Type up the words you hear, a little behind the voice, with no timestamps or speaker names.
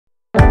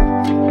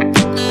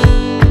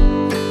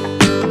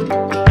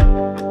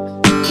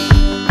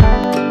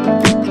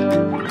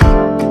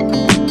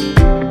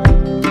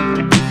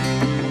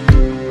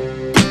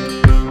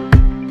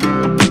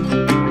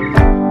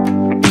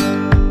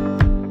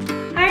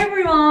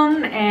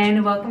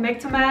and welcome back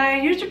to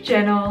my YouTube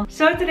channel.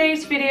 So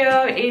today's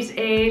video is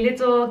a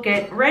little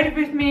get ready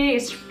with me,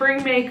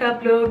 spring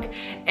makeup look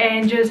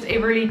and just a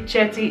really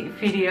chatty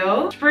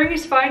video. Spring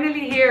is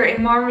finally here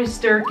in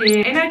Marmaris,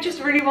 Turkey, and I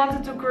just really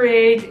wanted to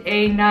create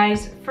a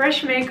nice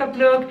fresh makeup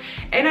look,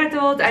 and I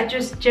thought I'd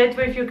just chat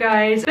with you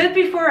guys. But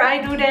before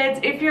I do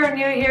that, if you're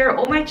new here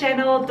on my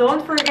channel,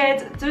 don't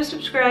forget to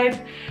subscribe.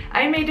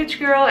 I'm a Dutch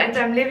girl and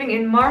I'm living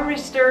in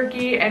Marmaris,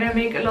 Turkey, and I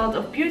make a lot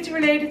of beauty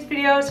related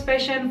videos,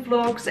 fashion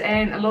vlogs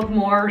and a lot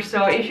more.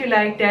 So if you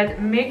like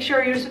that, make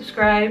sure you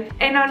subscribe.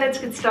 And now let's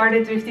get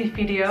started with the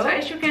video. So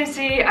as you can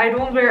see, I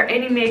don't wear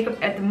any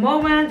makeup at the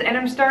moment, and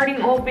I'm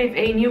starting off with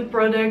a new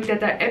product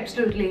that I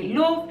absolutely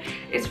love.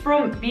 It's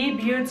from Be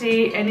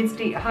Beauty and it's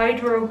the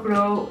Hydro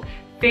Glow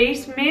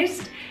Face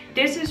Mist.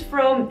 This is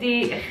from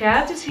the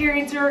GRWM here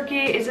in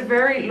Turkey. It's a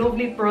very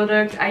lovely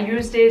product. I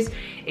use this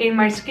in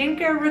my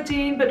skincare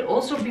routine, but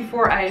also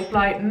before I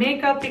apply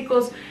makeup,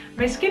 because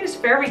my skin is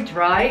very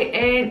dry,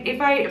 and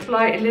if I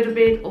apply a little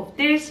bit of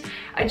this,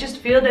 I just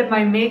feel that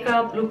my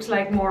makeup looks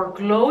like more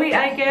glowy,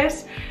 I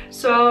guess.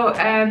 So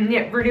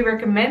yeah, really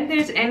recommend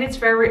this, and it's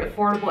very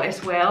affordable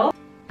as well.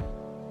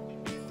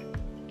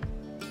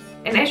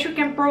 And as you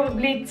can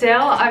probably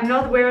tell, I'm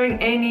not wearing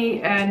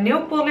any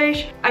nail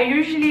polish. I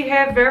usually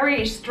have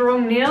very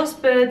strong nails,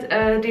 but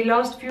the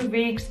last few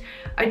weeks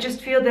I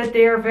just feel that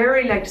they are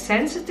very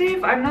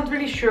sensitive. I'm not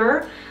really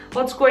sure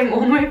what's going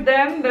on with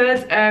them,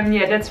 but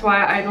yeah, that's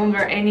why I don't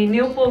wear any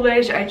nail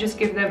polish. I just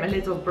give them a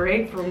little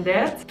break from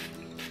that.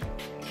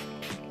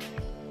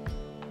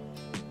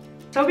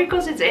 So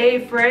because it's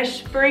a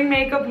fresh spring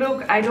makeup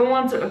look, I don't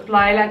want to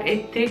apply like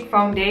a thick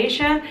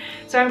foundation.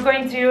 So I'm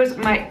going to use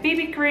my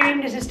BB cream.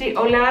 This is the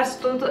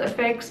Olaplex Total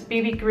Effects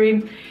BB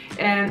cream.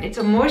 And it's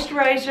a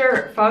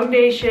moisturizer,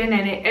 foundation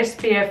and a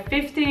SPF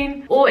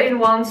 15 all in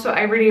one. So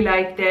I really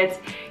like that.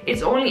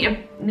 It's only a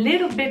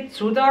little bit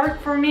too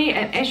dark for me.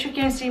 And as you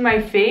can see,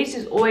 my face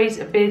is always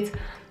a bit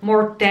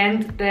more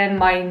tanned than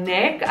my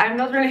neck. I'm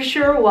not really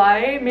sure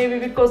why. Maybe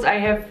because I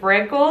have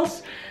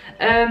freckles.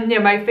 Yeah,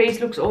 my face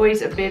looks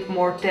always a bit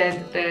more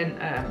tanned than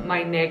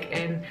my neck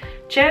and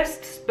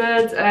chest,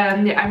 but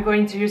yeah, I'm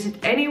going to use it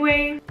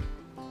anyway.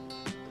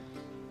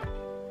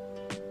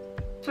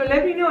 So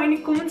let me know in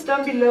the comments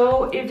down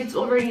below if it's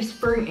already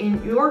spring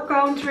in your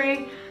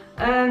country.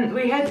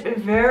 We had a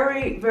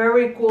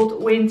very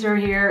cold winter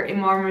here in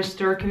Marmaris,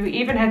 Turkey. We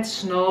even had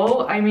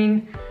snow. I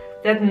mean,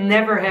 that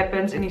never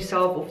happens in the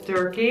south of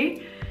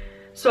Turkey.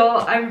 So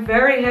I'm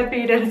very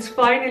happy that it's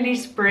finally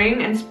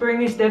spring, and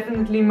spring is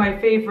definitely my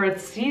favorite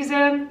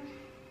season.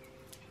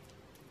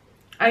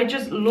 I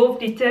just love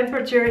the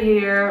temperature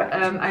here.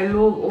 I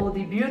love all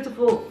the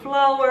beautiful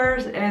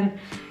flowers, and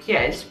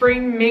yeah,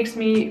 spring makes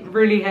me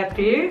really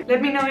happy.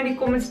 Let me know in the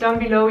comments down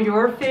below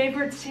your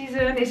favorite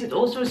season. Is it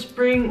also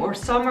spring or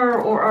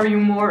summer, or are you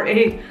more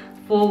a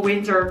fall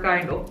winter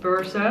kind of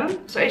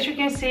person? So as you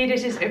can see,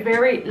 this is a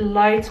very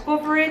light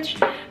coverage,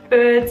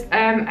 but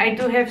I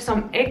do have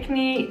some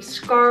acne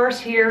scars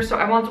here, so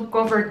I want to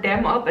cover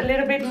them up a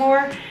little bit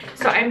more.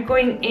 So I'm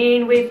going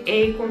in with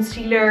a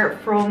concealer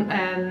from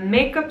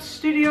Makeup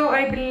Studio,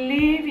 I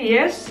believe.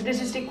 Yes,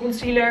 this is the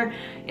concealer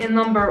in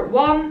number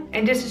 1,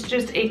 and this is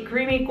just a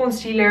creamy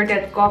concealer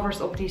that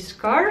covers up these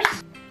scars.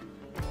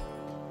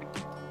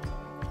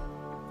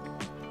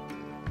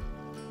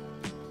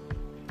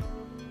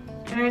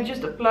 And I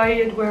just apply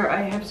it where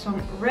I have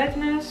some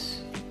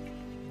redness.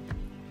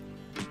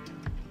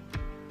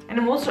 And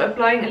I'm also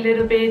applying a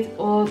little bit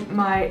on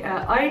my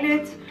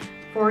eyelid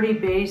for the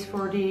base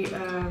for the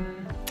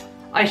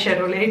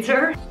eyeshadow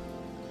later.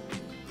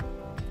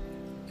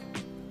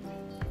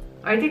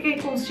 I think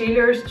a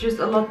concealer is just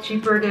a lot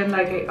cheaper than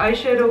like an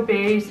eyeshadow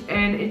base,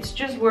 and it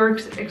just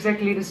works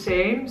exactly the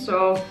same.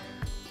 So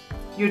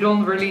you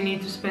don't really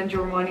need to spend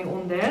your money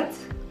on that.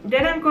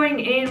 Then I'm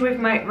going in with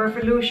my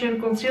Revolution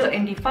Conceal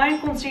and Define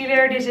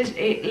Concealer. This is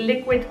a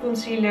liquid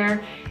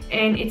concealer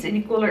and it's in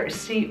the color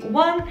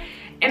C1.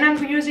 And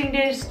I'm using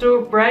this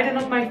to brighten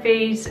up my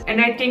face.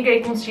 And I think a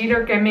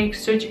concealer can make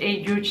such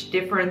a huge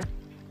difference.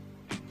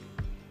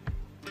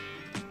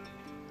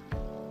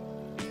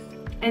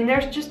 And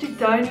there's just the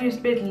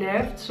tiniest bit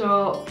left,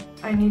 so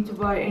I need to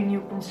buy a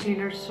new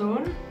concealer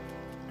soon.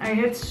 I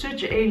had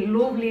such a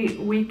lovely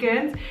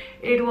weekend.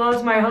 It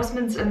was my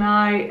husband's and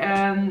I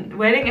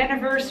wedding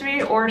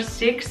anniversary, or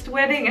 6th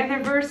wedding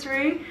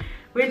anniversary,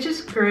 which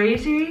is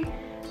crazy.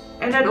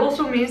 And that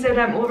also means that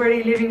I'm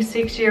already living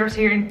 6 years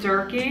here in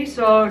Turkey,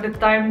 so the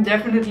time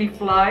definitely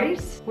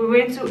flies. We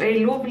went to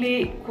a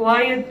lovely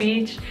quiet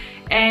beach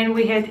and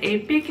we had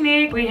a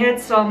picnic. We had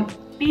some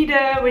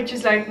pide, which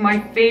is like my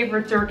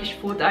favorite Turkish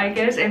food, I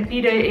guess. And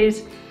pide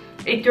is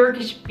a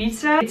Turkish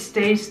pizza. It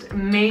tastes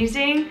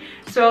amazing.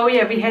 So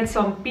yeah, we had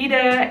some pide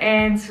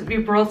and we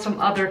brought some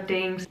other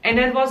things, and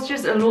that was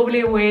just a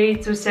lovely way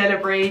to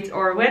celebrate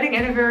our wedding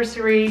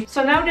anniversary.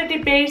 So now that the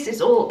base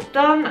is all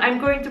done, I'm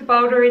going to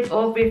powder it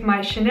off with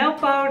my Chanel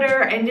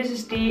powder, and this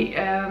is the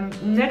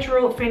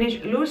Natural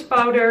Finish Loose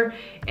Powder,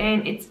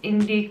 and it's in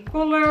the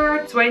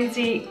color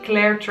 20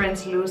 Clear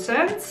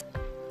Translucent.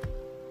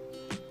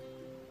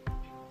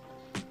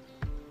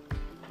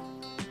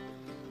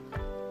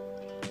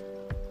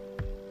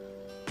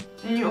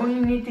 And you only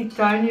need the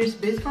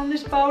tiniest bit from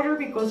this powder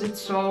because it's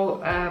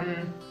so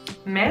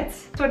matte.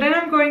 So then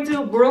I'm going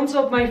to bronze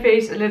up my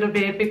face a little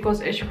bit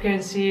because as you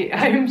can see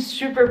I'm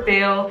super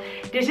pale.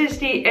 This is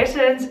the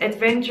Essence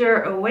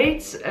Adventure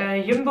Awaits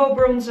Jumbo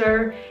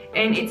Bronzer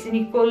and it's in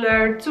the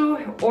color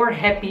 2 or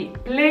Happy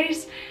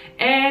Place.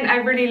 And I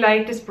really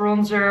like this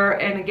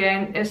bronzer, and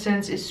again,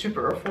 Essence is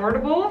super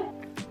affordable.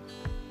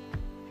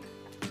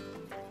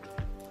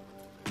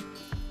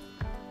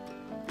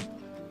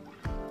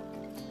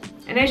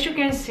 And as you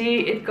can see,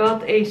 it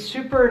got a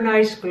super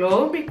nice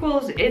glow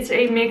because it's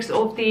a mix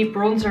of the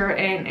bronzer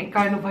and a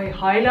kind of a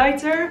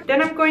highlighter.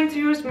 Then I'm going to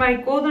use my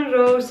Golden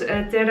Rose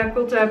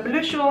Terracotta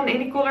Blush on in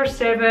the color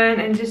 7,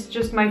 and this is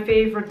just my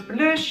favorite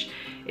blush.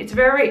 It's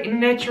very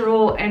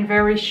natural and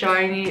very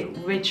shiny,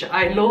 which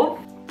I love.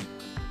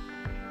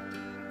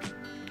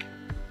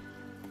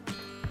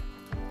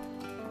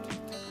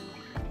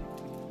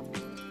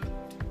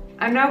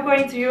 I'm now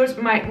going to use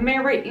my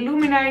Mary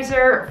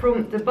Luminizer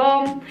from the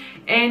Balm,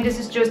 and this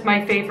is just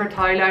my favorite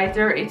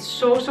highlighter. It's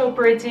so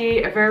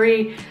pretty, a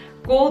very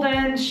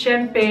golden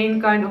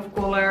champagne kind of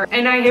color,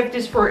 and I have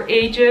this for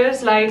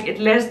ages, like it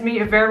lasts me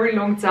a very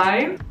long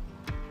time.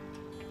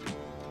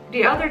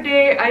 The other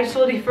day I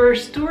saw the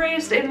first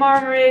tourist in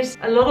Marmaris,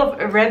 a lot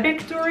of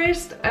Arabic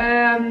tourists,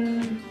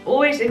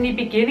 always in the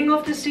beginning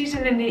of the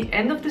season and the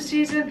end of the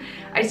season.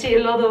 I see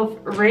a lot of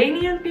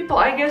Iranian people,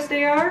 I guess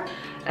they are.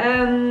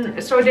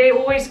 So they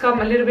always come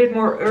a little bit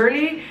more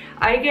early.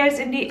 I guess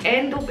in the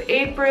end of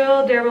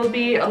April there will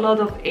be a lot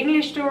of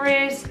English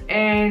tourists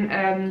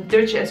and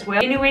Dutch as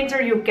well. In the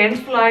winter you can't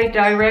fly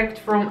direct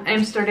from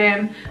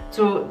Amsterdam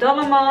to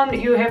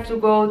Dalaman. You have to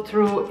go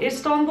through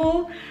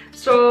Istanbul.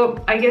 So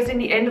I guess in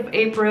the end of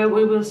April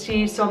we will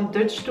see some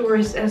Dutch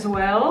tourists as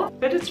well.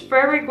 But it's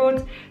very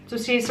good to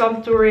see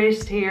some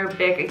tourists here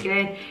back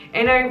again.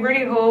 And I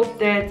really hope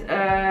that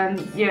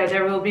yeah,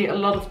 there will be a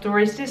lot of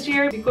tourists this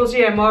year. Because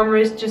yeah,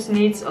 Marmaris just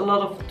needs a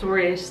lot of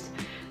tourists.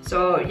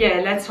 So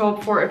yeah, let's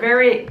hope for a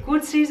very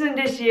good season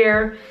this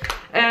year.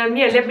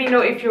 Yeah, let me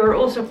know if you're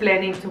also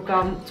planning to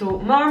come to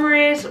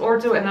Marmaris or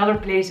to another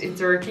place in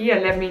Turkey. Yeah,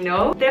 let me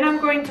know. Then I'm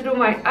going to do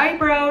my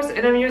eyebrows,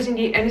 and I'm using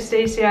the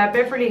Anastasia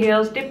Beverly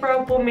Hills Dip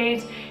Brow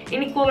Pomade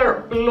in the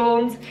color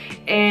Blonde.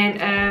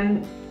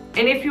 And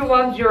if you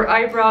want your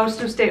eyebrows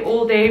to stay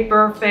all day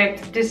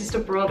perfect, this is the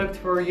product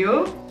for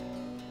you.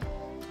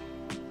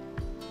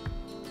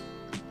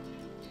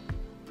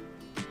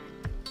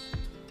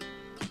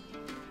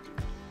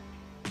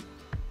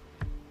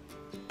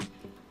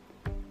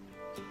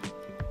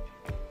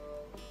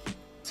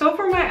 So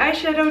for my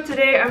eyeshadow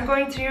today, I'm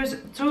going to use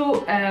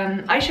two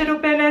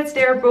eyeshadow palettes.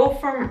 They are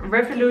both from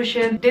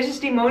Revolution. This is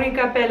the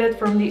Monica palette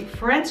from the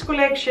Friends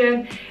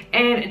collection.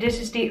 And this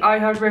is the I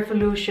Heart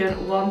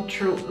Revolution One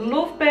True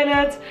Love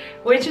palette,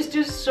 which is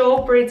just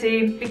so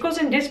pretty. Because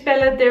in this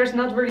palette, there's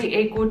not really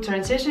a good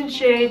transition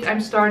shade.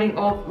 I'm starting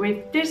off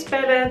with this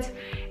palette.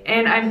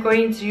 And I'm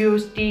going to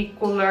use the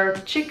color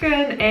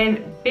Chicken and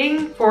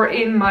Bing for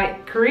in my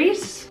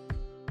crease.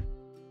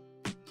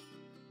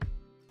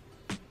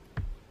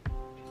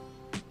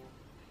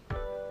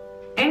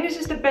 And this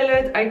is the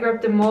palette I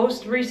grabbed the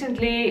most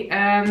recently.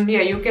 Yeah,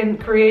 you can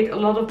create a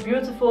lot of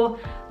beautiful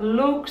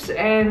looks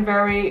and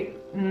very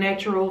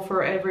natural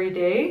for every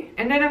day.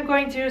 And then I'm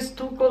going to use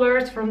two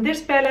colors from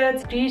this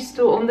palette, these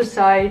two on the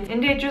side,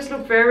 and they just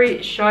look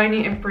very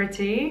shiny and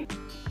pretty.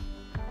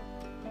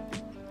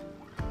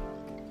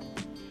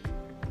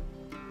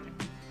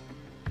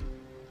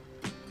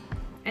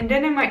 And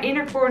then in my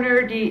inner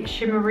corner, the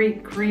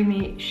shimmery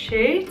creamy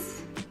shades.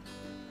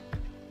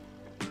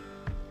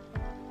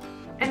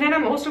 And then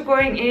I'm also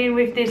going in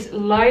with this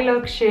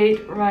lilac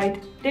shade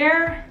right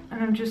there.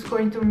 And I'm just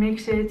going to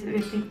mix it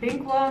with the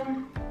pink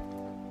one.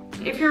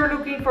 If you're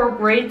looking for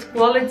great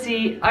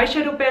quality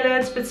eyeshadow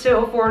palettes but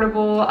still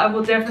affordable, I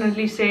will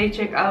definitely say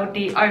check out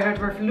the I Heart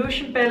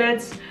Revolution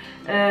palettes.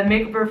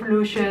 Makeup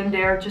Revolution,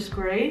 they are just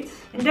great.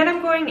 And then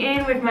I'm going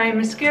in with my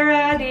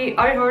mascara, the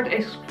I Heart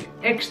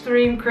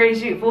Extreme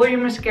Crazy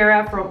Volume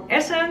Mascara from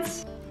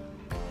Essence.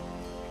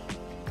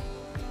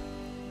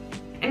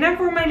 And then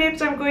for my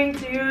lips, I'm going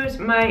to use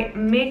my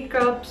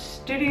Makeup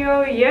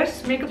Studio,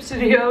 yes, Makeup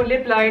Studio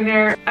lip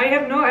liner. I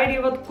have no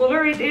idea what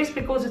color it is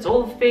because it's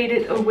all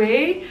faded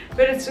away,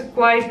 but it's a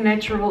quite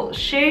natural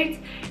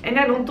shade. And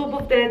then on top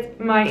of that,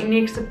 my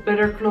NYX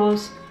Butter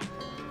Gloss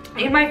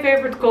in my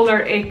favorite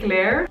color,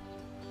 Eclair.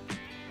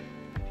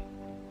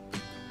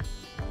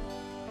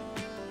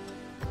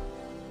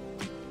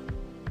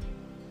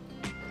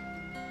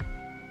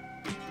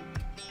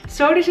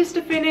 So this is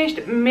the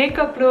finished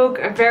makeup look,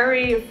 a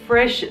very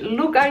fresh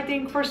look I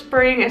think for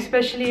spring,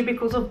 especially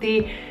because of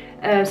the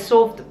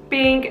soft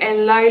pink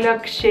and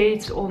lilac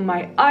shades on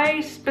my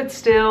eyes, but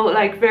still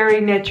like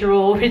very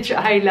natural, which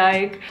I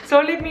like.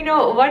 So let me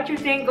know what you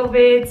think of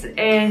it,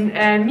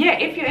 and yeah,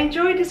 if you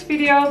enjoyed this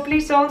video,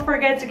 please don't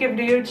forget to give it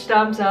a huge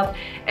thumbs up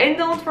and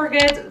don't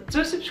forget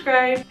to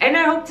subscribe, and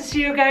I hope to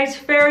see you guys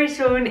very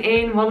soon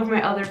in one of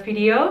my other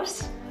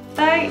videos.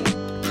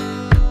 Bye!